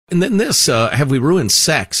And then this, Have We Ruined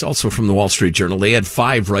Sex? Also from the Wall Street Journal. They had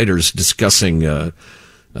 5 writers discussing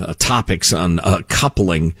topics on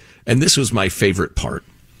coupling, and this was my favorite part.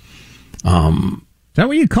 Is that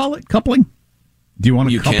what you call it, coupling? Do you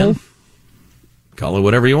want to couple? Can. Call it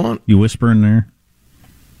whatever you want. You whisper in there.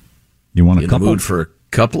 You want to couple? In the mood for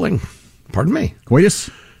coupling? Pardon me. Coitus?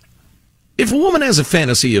 If a woman has a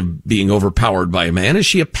fantasy of being overpowered by a man, is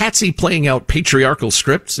she a patsy playing out patriarchal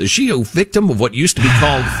scripts? Is she a victim of what used to be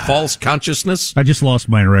called false consciousness? I just lost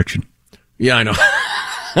my erection. Yeah, I know.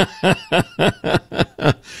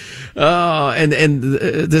 And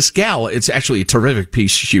this gal, it's actually a terrific piece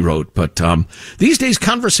she wrote, but these days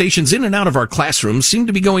conversations in and out of our classrooms seem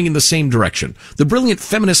to be going in the same direction. The brilliant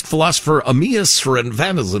feminist philosopher Amias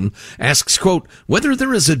Srinivasan asks, quote, whether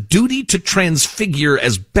there is a duty to transfigure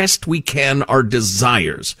as best we can our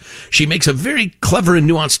desires. She makes a very clever and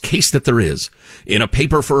nuanced case that there is. In a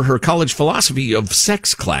paper for her college philosophy of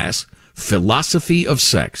sex class, Philosophy of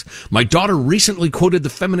Sex, my daughter recently quoted the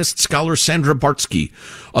feminist scholar Sandra Bartsky.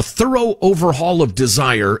 A thorough overhaul of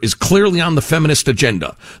desire is clearly on the feminist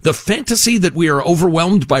agenda. The fantasy that we are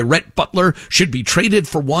overwhelmed by Rhett Butler should be traded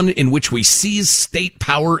for one in which we seize state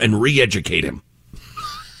power and re-educate him.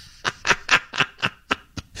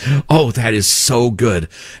 Oh, that is so good.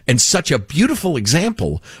 And such a beautiful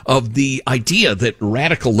example of the idea that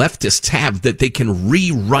radical leftists have that they can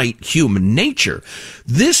rewrite human nature.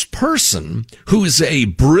 This person, who is a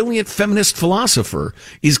brilliant feminist philosopher,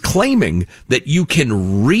 is claiming that you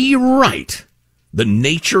can rewrite the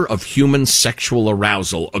nature of human sexual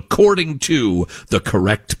arousal according to the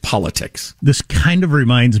correct politics. This kind of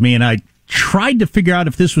reminds me, and I tried to figure out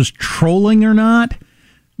if this was trolling or not,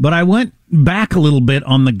 but I went back a little bit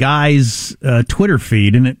on the guy's Twitter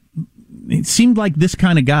feed, and it seemed like this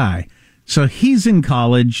kind of guy. So he's in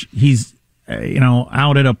college. He's,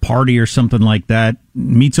 out at a party or something like that,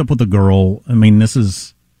 meets up with a girl. I mean, this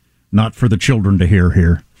is not for the children to hear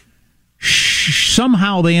here.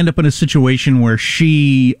 Somehow they end up in a situation where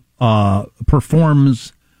she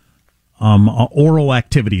performs oral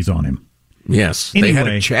activities on him. Yes. Anyway, they had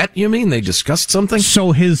a chat, you mean? They discussed something?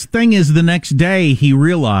 So his thing is the next day he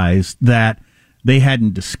realized that they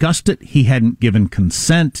hadn't discussed it, he hadn't given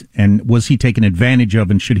consent, and was he taken advantage of,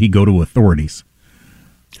 and should he go to authorities?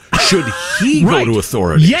 Should he Right. go to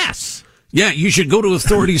authorities? Yes. Yeah, you should go to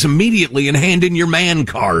authorities immediately and hand in your man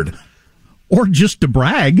card. Or just to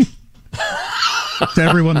brag to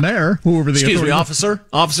everyone there, whoever the Excuse me, authority- officer.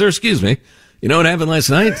 Officer, excuse me. You know what happened last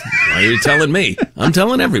night? Why are you telling me? I'm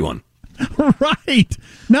telling everyone. Right.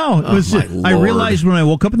 No, it was. my I Lord. realized when I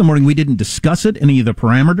woke up in the morning we didn't discuss it, any of the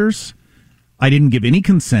parameters. I didn't give any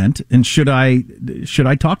consent. And should I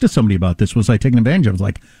talk to somebody about this? Was I taken advantage of? I was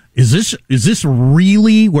like, is this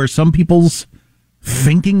really where some people's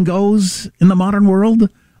thinking goes in the modern world?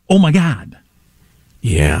 Oh my God.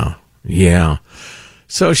 Yeah.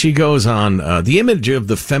 So she goes on, the image of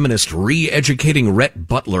the feminist re-educating Rhett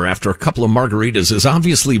Butler after a couple of margaritas is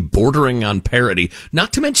obviously bordering on parody,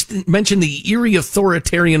 not to mention the eerie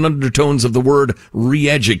authoritarian undertones of the word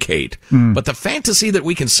re-educate. But the fantasy that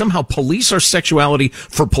we can somehow police our sexuality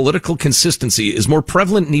for political consistency is more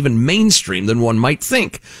prevalent and even mainstream than one might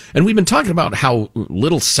think. And we've been talking about how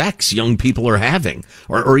little sex young people are having,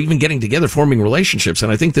 or even getting together, forming relationships,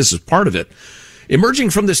 and I think this is part of it. Emerging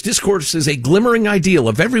from this discourse is a glimmering ideal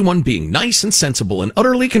of everyone being nice and sensible and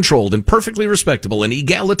utterly controlled and perfectly respectable and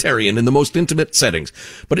egalitarian in the most intimate settings.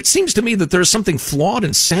 But it seems to me that there is something flawed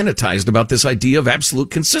and sanitized about this idea of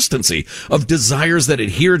absolute consistency, of desires that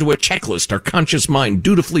adhere to a checklist our conscious mind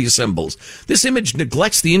dutifully assembles. This image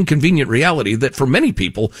neglects the inconvenient reality that for many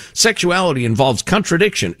people, sexuality involves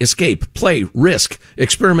contradiction, escape, play, risk,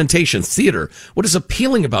 experimentation, theater. What is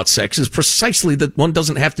appealing about sex is precisely that one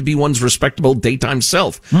doesn't have to be one's respectable daytime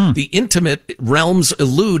self. The intimate realms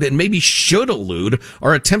elude, and maybe should elude,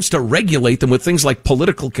 our attempts to regulate them with things like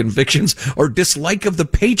political convictions or dislike of the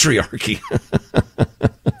patriarchy.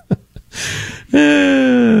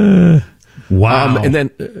 Wow. And then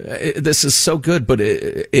this is so good, but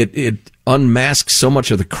it unmasks so much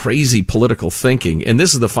of the crazy political thinking. And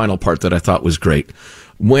this is the final part that I thought was great.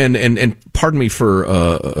 When, and pardon me for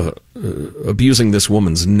abusing this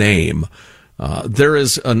woman's name, there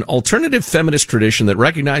is an alternative feminist tradition that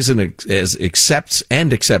recognizes and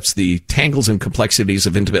accepts the tangles and complexities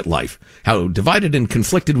of intimate life, how divided and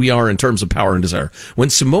conflicted we are in terms of power and desire.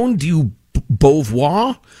 When Simone de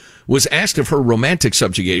Beauvoir was asked of her romantic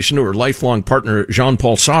subjugation to her lifelong partner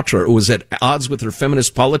Jean-Paul Sartre, who was at odds with her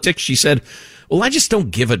feminist politics, she said, "Well, I just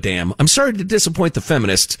don't give a damn. I'm sorry to disappoint the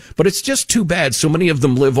feminists, but it's just too bad so many of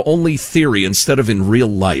them live only theory instead of in real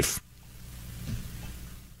life."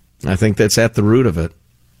 I think that's at the root of it.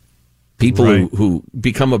 People Right. who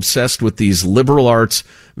become obsessed with these liberal arts,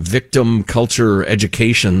 victim culture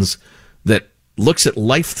educations that looks at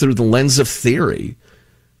life through the lens of theory.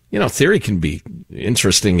 You know, theory can be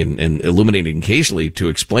interesting and illuminating occasionally to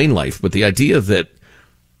explain life, but the idea that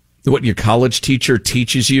what your college teacher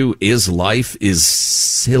teaches you is life is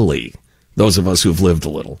silly. Those of us who've lived a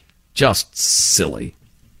little. Just silly.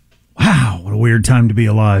 Wow, what a weird time to be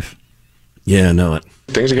alive. Yeah, I know it.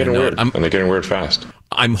 Things are getting weird, I'm- and they're getting weird fast.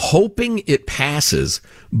 I'm hoping it passes,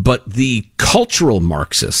 but the cultural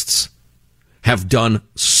Marxists have done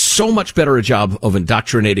so much better a job of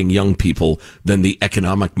indoctrinating young people than the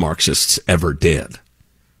economic Marxists ever did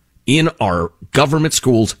in our government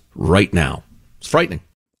schools right now. It's frightening.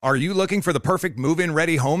 Are you looking for the perfect move-in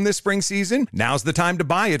ready home this spring season? Now's the time to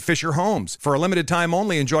buy at Fisher Homes. For a limited time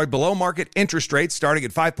only, enjoy below market interest rates starting at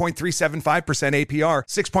 5.375% APR,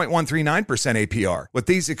 6.139% APR. With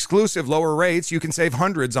these exclusive lower rates, you can save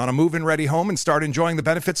hundreds on a move-in ready home and start enjoying the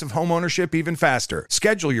benefits of home ownership even faster.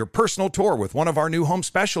 Schedule your personal tour with one of our new home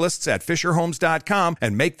specialists at FisherHomes.com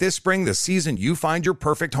and make this spring the season you find your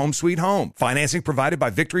perfect home sweet home. Financing provided by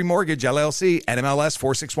Victory Mortgage, LLC, NMLS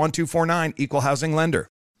 461249, Equal Housing Lender.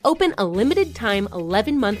 Open a limited-time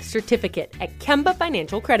 11-month certificate at Kemba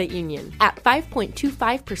Financial Credit Union. At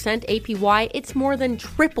 5.25% APY, it's more than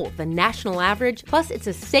triple the national average, plus it's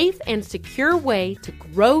a safe and secure way to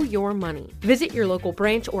grow your money. Visit your local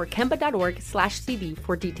branch or kemba.org/CD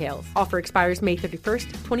for details. Offer expires May 31st,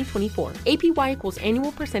 2024. APY equals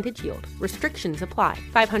annual percentage yield. Restrictions apply.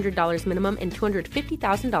 $500 minimum and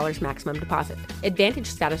 $250,000 maximum deposit. Advantage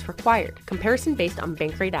status required. Comparison based on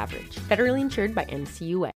bank rate average. Federally insured by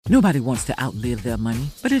NCUA. Nobody wants to outlive their money,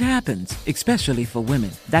 but it happens, especially for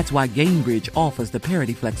women. That's why Gainbridge offers the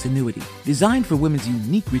Parity Flex annuity, designed for women's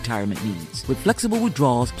unique retirement needs, with flexible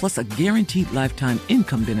withdrawals plus a guaranteed lifetime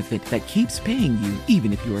income benefit that keeps paying you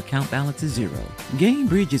even if your account balance is zero.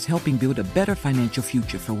 Gainbridge is helping build a better financial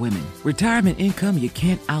future for women. Retirement income you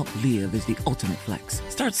can't outlive is the ultimate flex.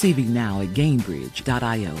 Start saving now at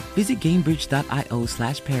Gainbridge.io. Visit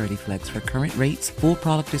Gainbridge.io/ParityFlex for current rates, full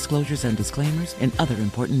product disclosures and disclaimers, and other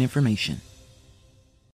important information.